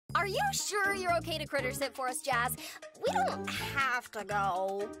Are you sure you're okay to critter sit for us, Jazz? We don't have to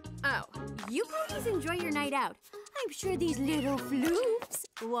go. Oh, you ponies enjoy your night out. I'm sure these little floofs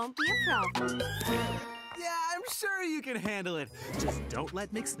won't be a problem. Yeah, I'm sure you can handle it. Just don't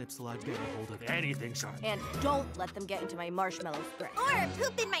let McSnipsalot get a hold of anything sharp. And don't let them get into my marshmallow spread. Or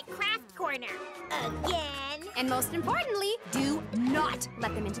poop in my craft corner. Again. And most importantly, do not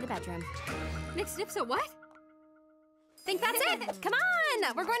let them into the bedroom. McSnipsa, what? Think that's it. Come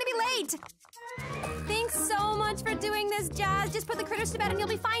on, we're going to be late. Thanks so much for doing this, Jazz. Just put the critters to bed and you'll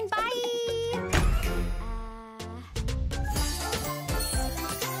be fine. Bye.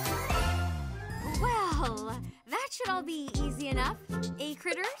 Well, that should all be easy enough. Eh,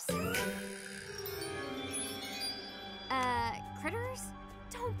 critters? Critters?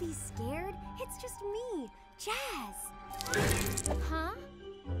 Don't be scared. It's just me, Jazz. Huh?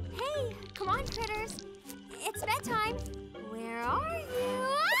 Hey, come on, critters. It's bedtime. Where are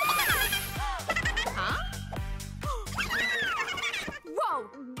you? Huh? Whoa,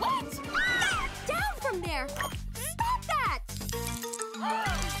 what? Down from there. Stop that!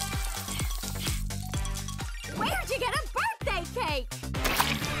 Where'd you get a birthday cake?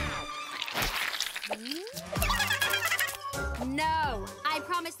 No, I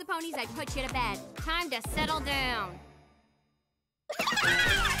promised the ponies I'd put you to bed. Time to settle down.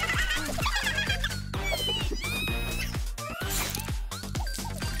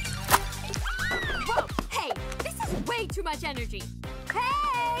 Whoa, hey, this is way too much energy.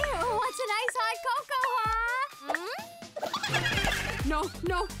 Hey, what's a nice hot cocoa, huh? No,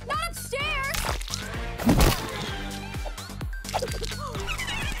 no, not upstairs.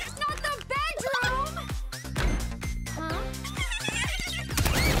 Not the bedroom! Huh?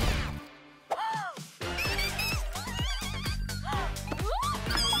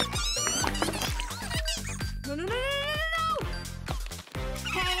 No, no, no, no, no, no!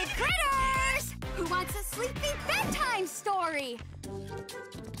 Hey, critters! Who wants a sleepy bedtime story?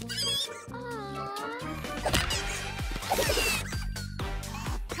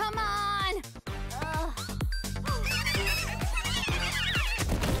 Come on!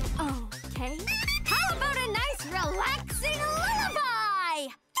 Okay. How about a nice, relaxing lullaby?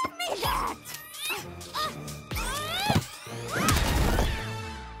 Give me that!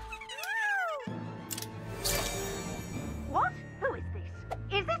 What? Who is this?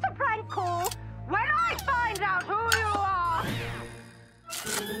 Is this a prank call? When I find out who you are!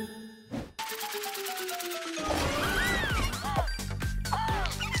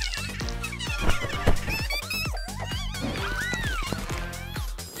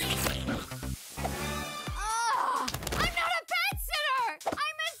 I'm not a pet sitter!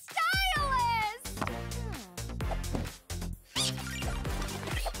 I'm a stylist!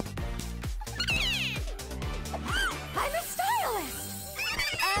 I'm a stylist!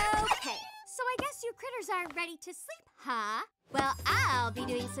 Okay, so I guess you critters are ready to sleep, huh? Well, I'll be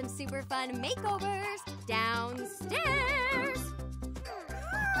doing some super fun makeovers downstairs.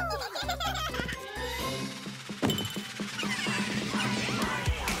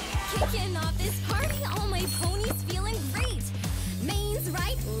 Kicking off this party, all my ponies feeling great. Main's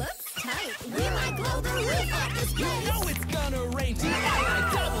right, looks tight. We might blow the roof off this You place. know it's gonna rain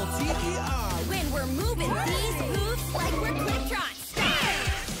tonight. Double TER. When we're moving these hoops like we're quick-trot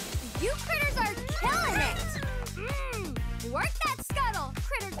stars. You critters are killing it. Work that scuttle,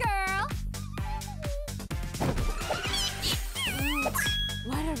 critter girl.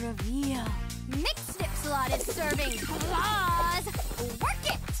 What a reveal. McSnipsalot is serving claws. Work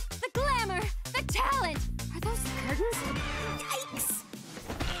it. The glamour, the talent. Are those curtains? Yikes.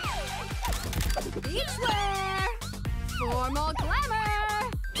 Beachwear. Formal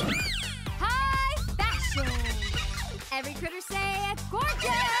glamour. High fashion. Every critter say it's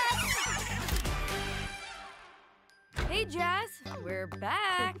gorgeous. Hey, Jazz. We're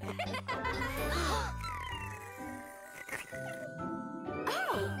back.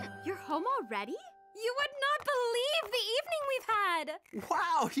 Oh, you're home already? You would not believe the evening we've had.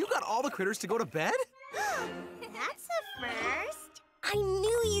 Wow, you got all the critters to go to bed? That's a first. I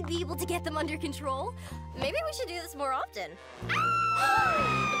knew you'd be able to get them under control. Maybe we should do this more often.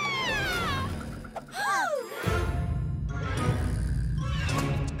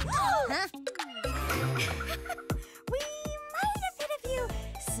 Huh? We might have hit a few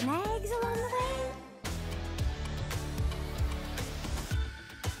snags along the way.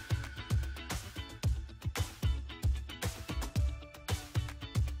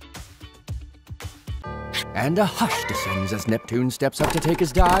 And a hush descends as Neptune steps up to take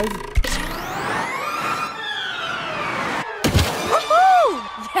his dive.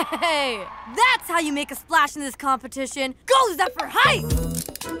 Yay! That's how you make a splash in this competition. Go, Zephyr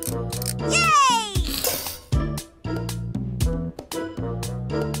Heights!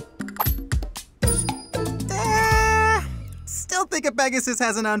 Pegasus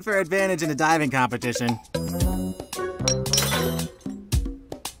has an unfair advantage in a diving competition.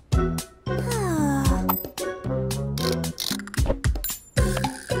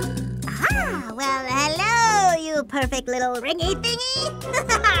 Well, hello, you perfect little ringy thingy.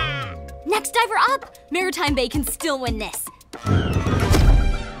 Next diver up! Maretime Bay can still win this.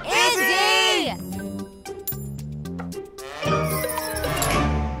 Izzy!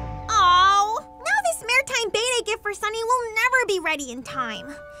 Oh, now this Maretime Bay I get for Sunny will never be ready in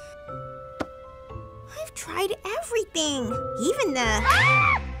time. I've tried everything, even the...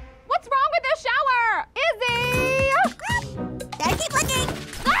 Ah! What's wrong with the shower? Izzy! Gotta keep looking.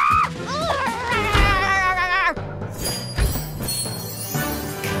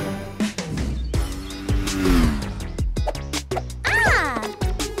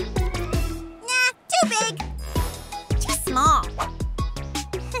 Nah, too big. Too small.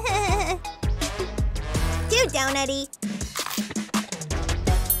 Too donutty.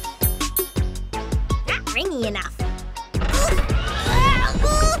 Not ringy enough.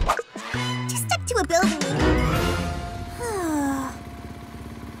 Just stuck to a building.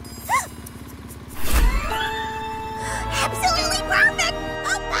 Absolutely perfect!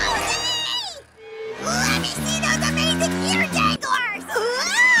 Oh, let me see those amazing ear danglers!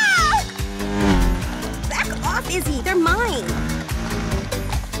 Back off, Izzy. They're mine.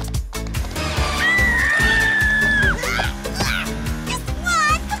 Just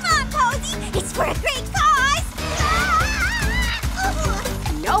one. Come on, Posy. It's for a great cause.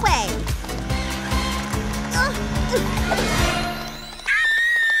 No way.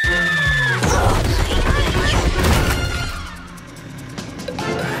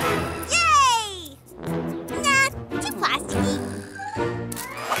 Yay! Nah, too plasticky.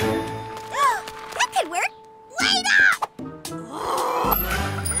 That could work. Wait up!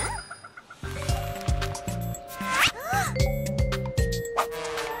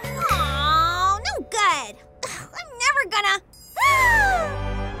 Oh, no good. I'm never gonna.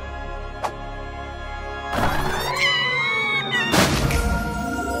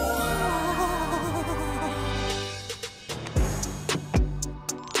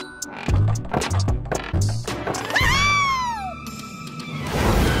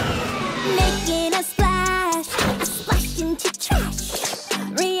 Making a splash, splashed into trash.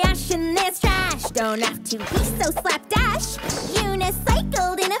 Reaction is trash, don't have to be so slapdash.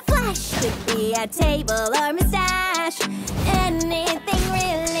 Unicycled in a flash, could be a table or mustache. Anything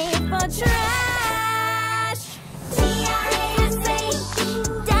really for trash. T-R-A-S-H,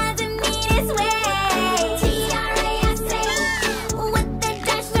 doesn't mean it's way. T-R-A-S-H, with the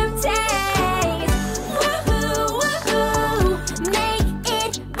dash of taste. Woohoo, woohoo, make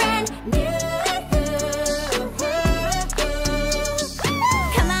it brand new.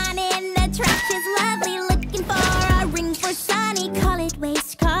 Come on in, the trash is lovely. Looking for a ring for Sunny. Call it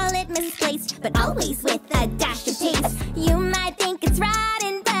waste, call it misplaced, but always with a dash of taste. You might think it's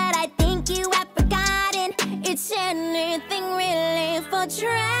rotten, but I think you have forgotten. It's anything really for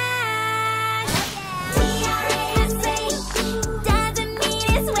trash. T-R-A-S-H, doesn't mean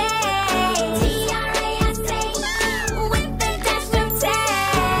it's way. T-R-A-S-H, with the dash of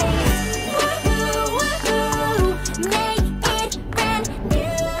taste. Woohoo, woohoo, make it brand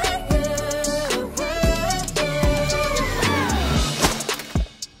new.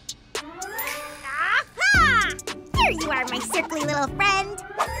 Aha! Here you are, my circly little friend.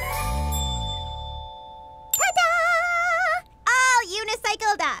 Ta-da! All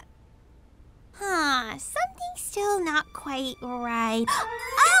unicycled up. Something's still not quite right.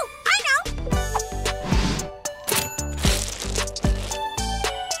 Oh, I know!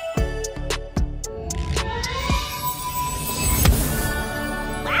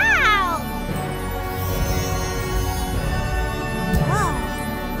 Wow!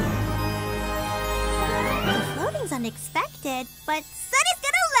 The floating's unexpected, but Sunny's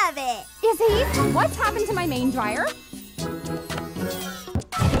gonna love it. Izzy, what's happened to my main dryer?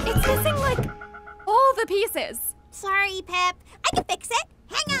 It's missing, like, all the pieces. Sorry, Pipp. I can fix it.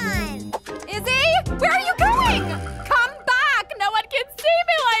 Hang on. Izzy, where are you going? Come back! No one can see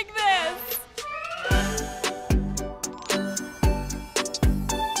me like this!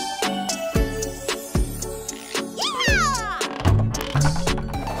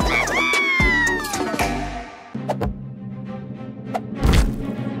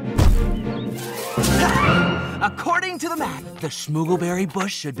 According to the map, the schmoogleberry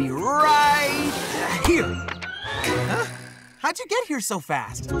bush should be right here. Huh? How'd you get here so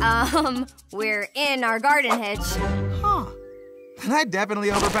fast? We're in our garden, Hitch. Huh. And I definitely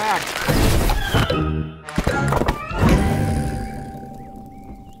overpacked.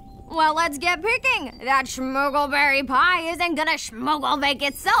 Well, let's get picking. That schmoogleberry pie isn't gonna schmoogle bake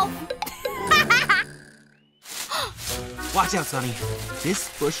itself. Watch out, Sonny. This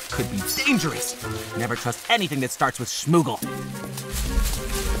bush could be dangerous. Never trust anything that starts with schmoogle.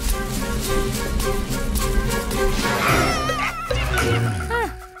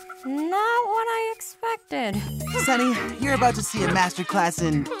 Not what I expected. Sonny, you're about to see a master class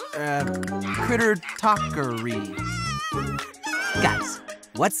in, critter talkery. Guys,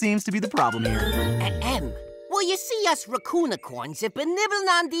 what seems to be the problem here? Well, you see, us raccoonicorns have been nibbling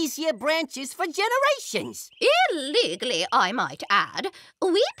on these here branches for generations. Illegally, I might add.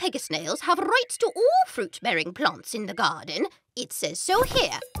 We Pegasnails have rights to all fruit-bearing plants in the garden. It says so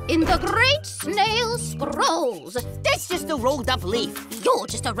here, in the Great Snail Scrolls. That's just a rolled-up leaf. You're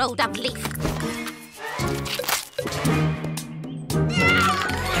just a rolled-up leaf.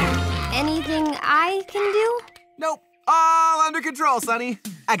 Anything I can do? Nope. All under control, Sonny.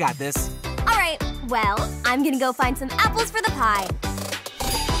 I got this. All right, well, I'm gonna go find some apples for the pie.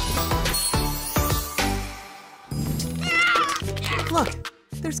 Look,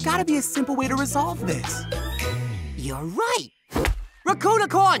 there's gotta be a simple way to resolve this. You're right.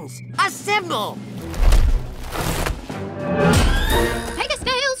 Raccoonicorns, assemble!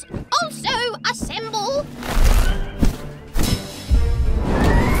 Pegasnails, also assemble!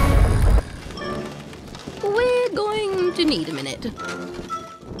 We're going to need a minute.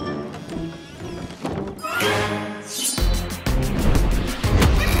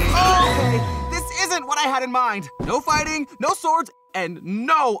 Okay, this isn't what I had in mind. No fighting, no swords, and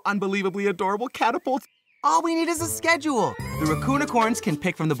no unbelievably adorable catapults. All we need is a schedule. The raccoonicorns can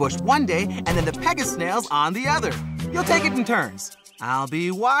pick from the bush one day, and then the Pegasnails on the other. You'll take it in turns. I'll be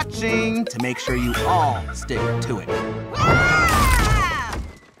watching to make sure you all stick to it.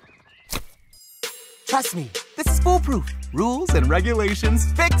 Trust me, this is foolproof. Rules and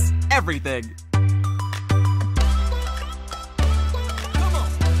regulations fix everything.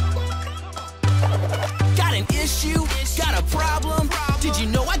 Got an issue? Got a problem? Did you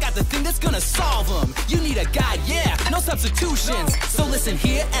know I got the thing that's gonna solve them? You need a guide, yeah, no substitutions. So listen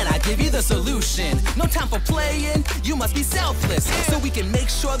here and I give you the solution. No time for playing, you must be selfless. So we can make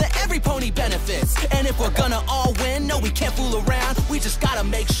sure that every pony benefits. And if we're gonna all win, no, we can't fool around. We just gotta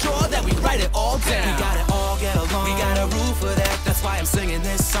make sure that we write it all down. We gotta all get along, we got a rule for that. That's why I'm singing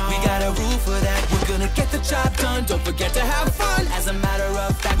this song. We got a rule for that. We're gonna get the job done, don't forget to have fun. As a matter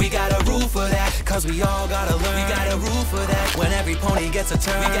of fact, we got a rule for that. Cause we all gotta learn, we got a rule for that. When every pony gets a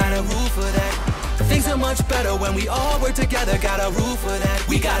turn, we got a rule for that. Things are much better when we all work together. Got a rule for that,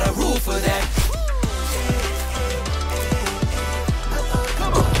 we got a rule for that.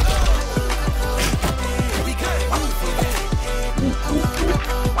 Come on. We got a rule for that.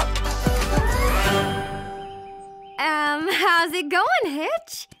 How's it going,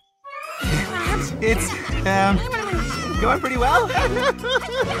 Hitch? It's, going pretty well.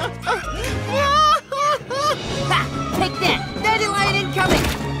 Ha! Take that! Dandelion incoming!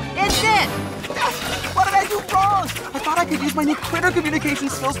 It's it! What did I do wrong? I thought I could use my new critter communication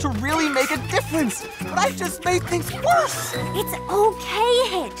skills to really make a difference, but I just made things worse. It's okay,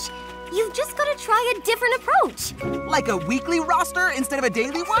 Hitch. You've just got to try a different approach. Like a weekly roster instead of a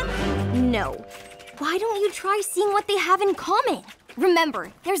daily one? No. Why don't you try seeing what they have in common?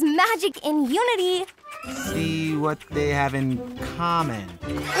 Remember, there's magic in unity. See what they have in common.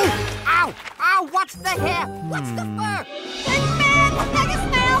 Ooh, ow! Ow! What's the hair? What's the fur?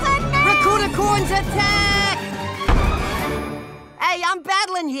 Raccoonicorns attack! Hey, I'm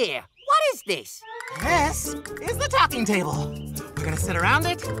battling here. What is this? This is the talking table. We're gonna sit around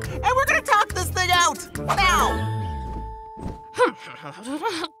it, and we're gonna talk this thing out. Now!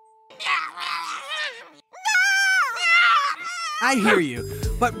 I hear you,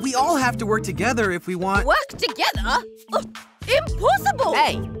 but we all have to work together if we want... Work together? Impossible!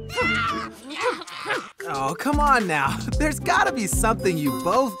 Hey! Oh, come on now. There's gotta be something you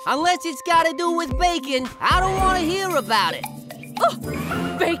both... Unless it's gotta do with bacon, I don't want to hear about it. Oh,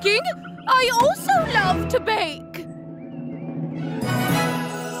 baking? I also love to bake.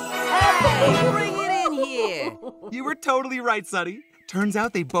 Hey, bring it in here. You were totally right, Sonny. Turns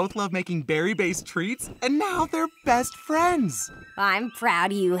out they both love making berry-based treats, and now they're best friends. I'm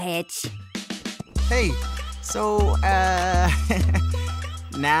proud of you, Hitch. Hey, so,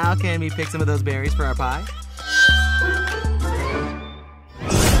 now can we pick some of those berries for our pie?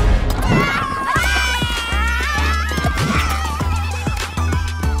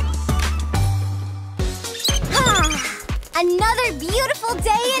 Another beautiful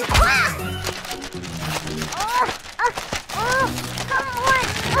day in... Come on!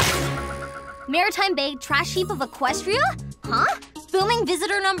 Maretime Bay, trash heap of Equestria? Huh? booming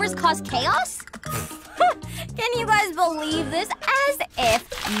visitor numbers cause chaos? Can you guys believe this? As if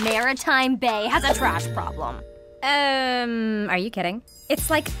Maretime Bay has a trash problem. Are you kidding? It's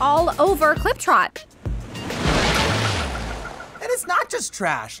like all over Cliptrot. And it's not just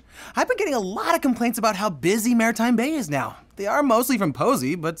trash. I've been getting a lot of complaints about how busy Maretime Bay is now. They are mostly from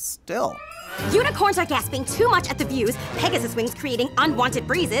Posey, but still. Unicorns are gasping too much at the views, Pegasus wings creating unwanted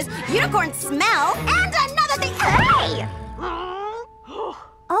breezes, unicorn smell, and another thing. Hey!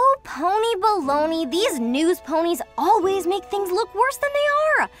 Oh, pony baloney, these news ponies always make things look worse than they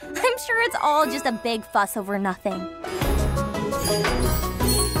are. I'm sure it's all just a big fuss over nothing.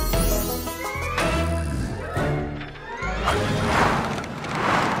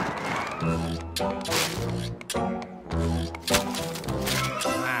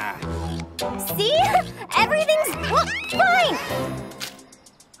 See? Everything's fine!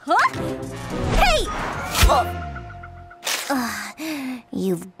 Huh? Hey!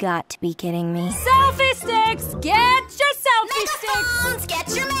 You've got to be kidding me. Selfie sticks! Get your selfie sticks!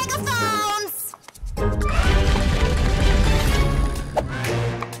 Get your megaphones!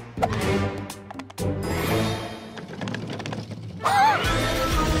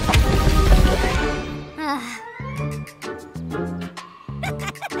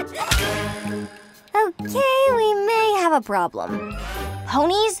 Okay, we may have a problem.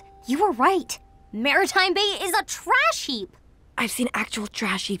 Ponies, you were right. Maretime Bay is a trash heap. I've seen actual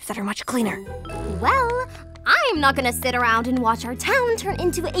trash heaps that are much cleaner. Well, I'm not gonna sit around and watch our town turn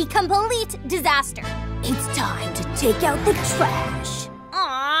into a complete disaster. It's time to take out the trash.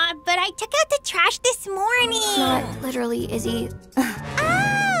 Aw, but I took out the trash this morning. Not literally, Izzy.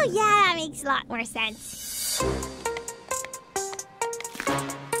 Oh, yeah, that makes a lot more sense.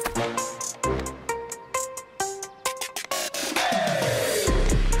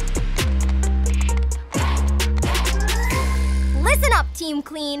 Listen up, Team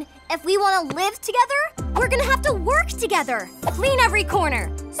Clean. If we want to live together, we're gonna have to work together. Clean every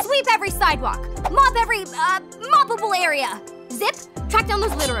corner, sweep every sidewalk, mop every, moppable area. Zipp, track down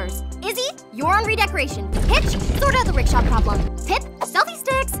those litterers. Izzy, you're on redecoration. Hitch, sort out the rickshaw problem. Pipp, selfie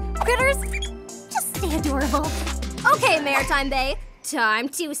sticks. Critters, just stay adorable. Okay, Maretime Bay, time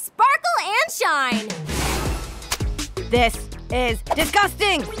to sparkle and shine. This is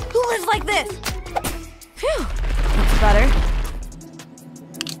disgusting! Who lives like this? Phew, that's better.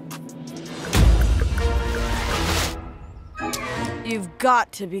 You've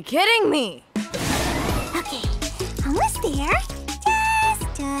got to be kidding me! Okay, almost there.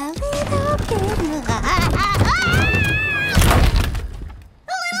 Just a little bit more. A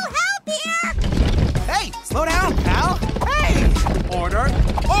little help here! Hey, slow down, pal. Hey! Order!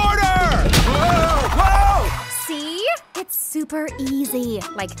 Order! Whoa! Whoa! See? It's super easy,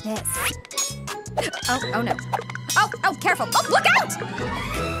 like this. Oh no. Oh, careful. Oh, look out!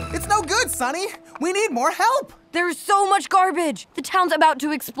 It's no good, Sonny. We need more help. There's so much garbage. The town's about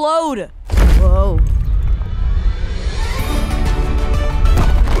to explode. Whoa.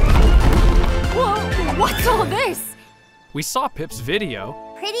 Whoa, what's all this? We saw Pipp's video.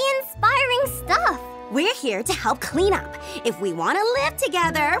 Pretty inspiring stuff. We're here to help clean up. If we want to live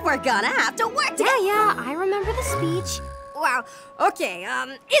together, we're gonna have to work together. Yeah, I remember the speech. Wow, okay,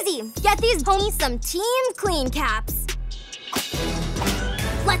 Izzy, get these ponies some Team Clean caps.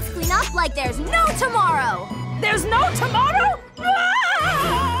 Let's clean up like there's no tomorrow. There's no tomorrow?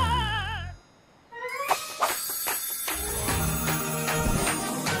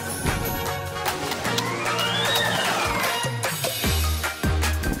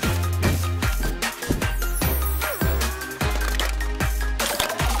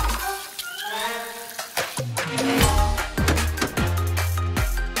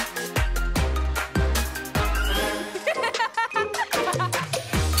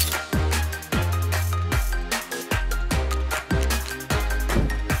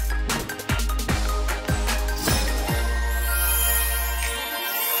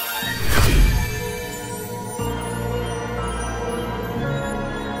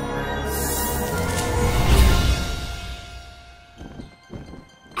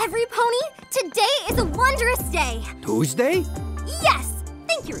 Everypony, today is a wondrous day. Tuesday? Yes,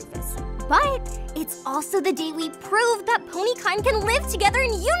 thank you, Rufus. But it's also the day we prove that ponykind can live together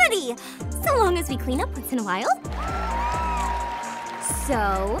in unity, so long as we clean up once in a while.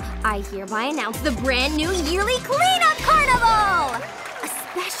 So, I hereby announce the brand new yearly Cleanup Carnival! A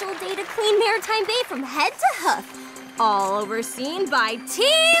special day to clean Maretime Bay from head to hoof, all overseen by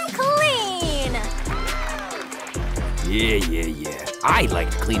Team Clean! Yeah. I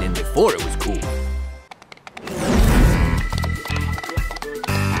liked cleaning before it was cool.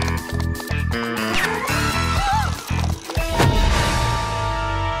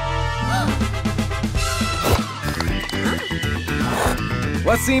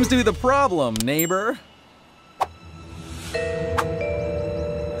 What seems to be the problem, neighbor?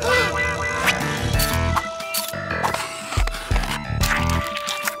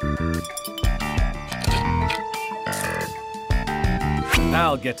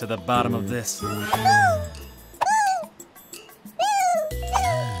 I'll get to the bottom of this.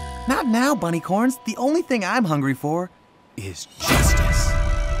 Not now, Bunnycorns. The only thing I'm hungry for is justice.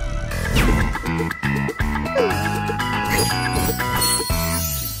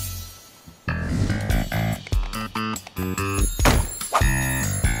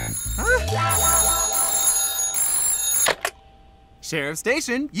 Sheriff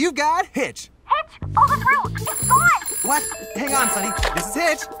Station, you've got Hitch. Hitch, pull the through. It's gone. What? Hang on, Sonny. This is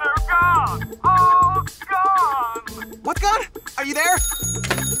Hitch. They're gone. All gone. What's gone? Are you there?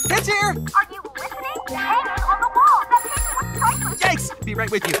 Hitch here. Are you listening? Hanging on the wall. That picture was priceless. Yikes! Be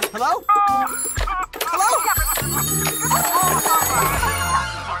right with you. Hello? Hello?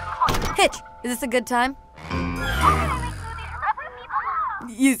 Hitch, is this a good time?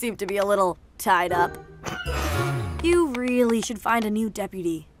 You seem to be a little tied up. You really should find a new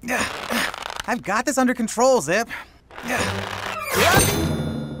deputy. I've got this under control, Zipp.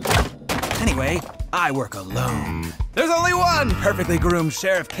 Anyway, I work alone. There's only one perfectly groomed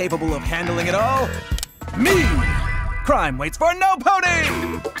sheriff capable of handling it all. Me! Crime waits for no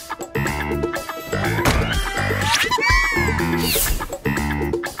pony!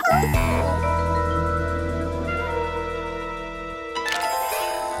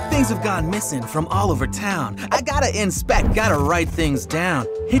 Things have gone missing from all over town. I gotta inspect, gotta write things down.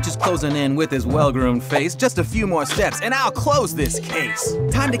 Hitch is closing in with his well-groomed face. Just a few more steps and I'll close this case.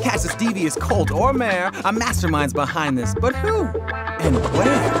 Time to catch this devious colt or mare. A mastermind's behind this, but who and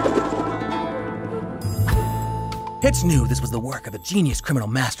where? Hitch knew this was the work of a genius criminal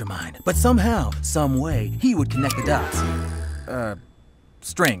mastermind, but somehow, some way, he would connect the dots.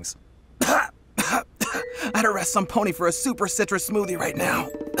 Strings. I'd arrest some pony for a super citrus smoothie right now.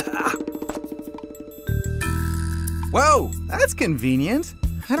 Whoa, that's convenient.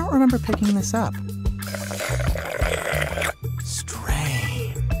 I don't remember picking this up.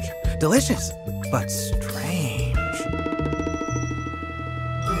 Strange. Delicious, but strange.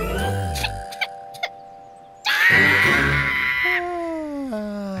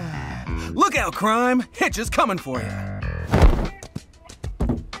 Look out, crime! Hitch is coming for you.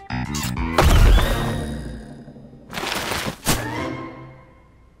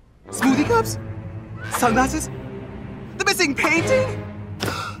 Smoothie cups? Sunglasses? The missing painting?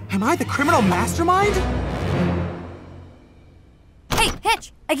 Am I the criminal mastermind? Hey,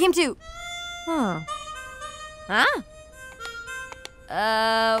 Hitch! I came to... Huh?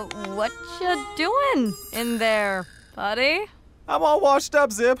 What you doing in there, buddy? I'm all washed up,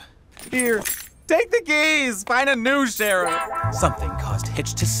 Zipp. Here, take the keys. Find a new sheriff. Something caused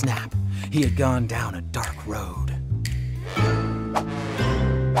Hitch to snap. He had gone down a dark road.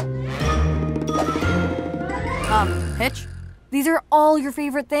 Hitch, these are all your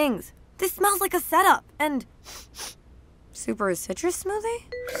favorite things. This smells like a setup, and... super citrus smoothie?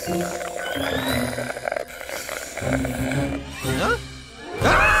 Huh?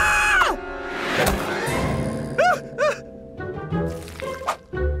 Ah!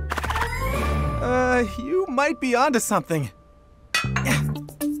 You might be onto something.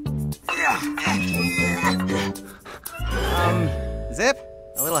 Zipp,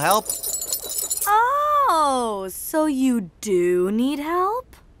 a little help? Oh, so you do need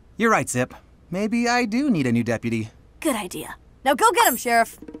help? You're right, Zipp. Maybe I do need a new deputy. Good idea. Now go get him,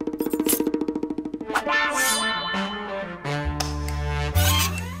 Sheriff.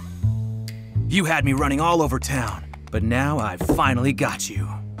 You had me running all over town, but now I've finally got you.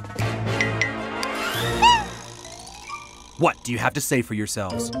 What do you have to say for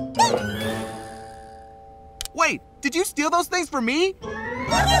yourselves? Wait, did you steal those things for me?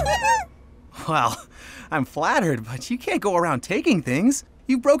 Well, I'm flattered, but you can't go around taking things.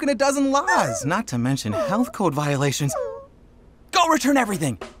 You've broken a dozen laws, not to mention health code violations. Go return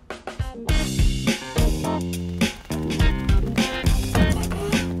everything.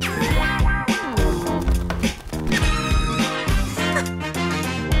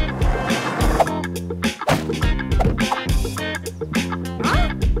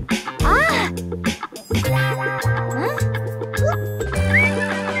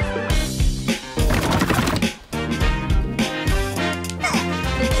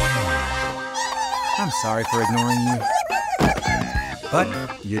 Sorry for ignoring you.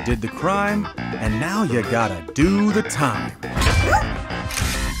 But you did the crime, and now you gotta do the time.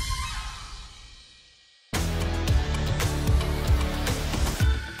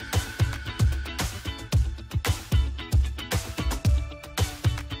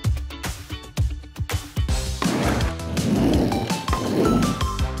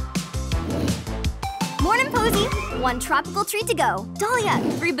 One tropical treat to go. Dahlia,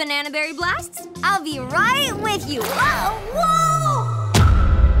 3 banana berry blasts? I'll be right with you. Whoa! Whoa!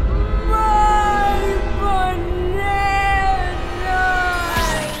 My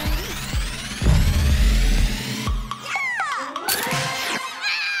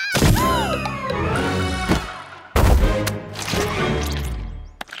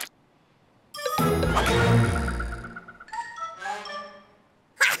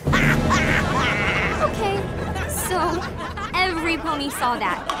Okay, so Everypony saw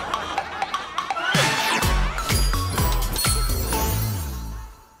that.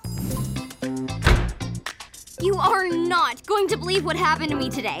 You are not going to believe what happened to me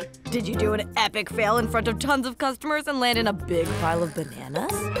today. Did you do an epic fail in front of tons of customers and land in a big pile of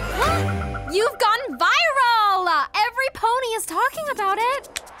bananas? You've gone viral! Everypony is talking about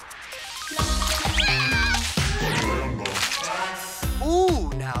it. Ooh,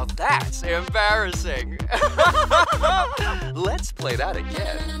 now that's embarrassing. Let's play that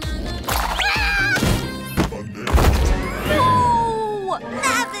again. No!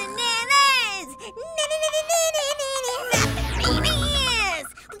 My bananas!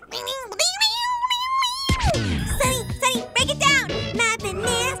 Sunny, break it down! My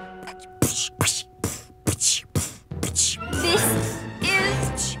bananas! This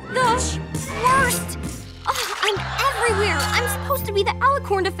is the worst! Oh, I'm everywhere! I'm supposed to be the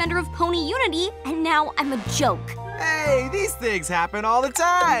alicorn defender of pony unity, and now I'm a joke. Hey, these things happen all the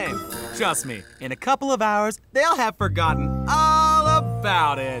time. Trust me, in a couple of hours, they'll have forgotten all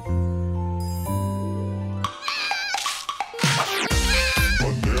about it.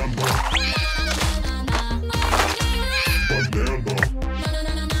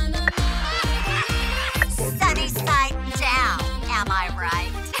 Sunny side down, am I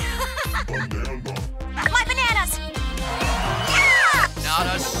right? My bananas! Yeah! Not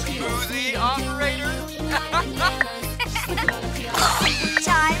a smoothie operator?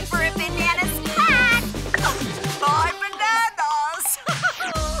 Time for a banana splat! My bananas!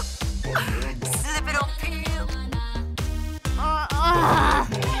 Slip it on peel.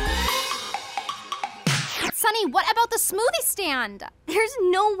 Sunny, what about the smoothie stand? There's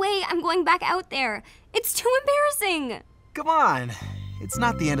no way I'm going back out there. It's too embarrassing. Come on, it's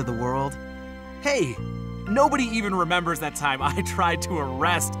not the end of the world. Hey, nobody even remembers that time I tried to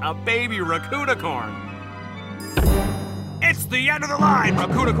arrest a baby raccoonicorn. It's the end of the line,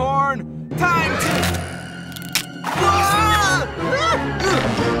 raccoonicorn. Time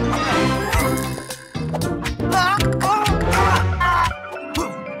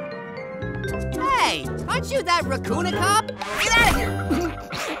Hey, aren't you that raccoon cop? Get out of here!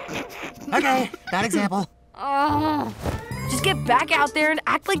 Okay, bad example. Just get back out there and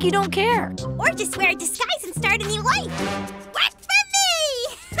act like you don't care. Or just wear a disguise and start a new life. Work for me!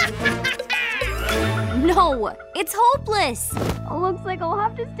 No, it's hopeless. Looks like I'll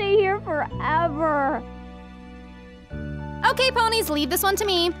have to stay here forever. Okay, ponies, leave this one to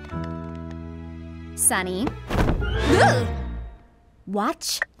me. Sunny.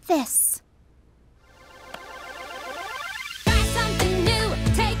 Watch this. Try something new,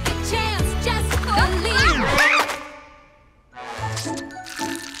 take a chance, just believe.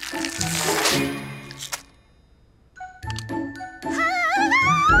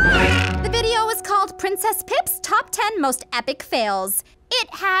 The video is called Princess Pipp's Top 10 Most Epic Fails. It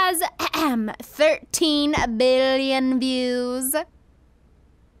has 13 billion views.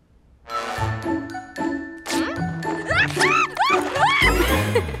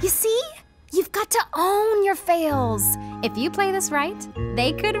 You see? You've got to own your fails. If you play this right,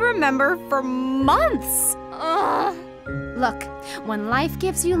 they could remember for months. Look, when life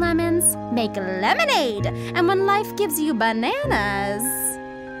gives you lemons, make lemonade. And when life gives you bananas,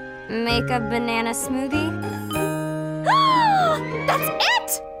 make a banana smoothie? That's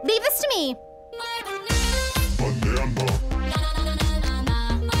it! Leave this to me.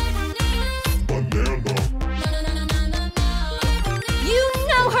 You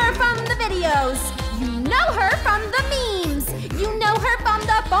know her from the videos. You know her from the memes. You know her from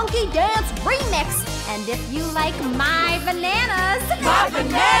the Funky Dance remix. And if you like my bananas,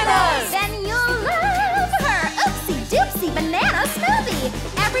 then you'll love her Oopsie Doopsie Banana Smoothie.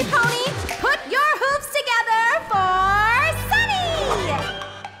 Everypony, put your hooves together for Sunny!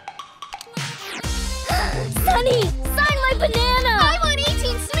 Sunny, sign my banana! I want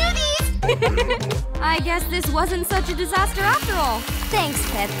 18 smoothies! I guess this wasn't such a disaster after all. Thanks,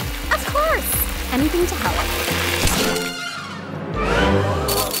 Pipp. Of course. Anything to help.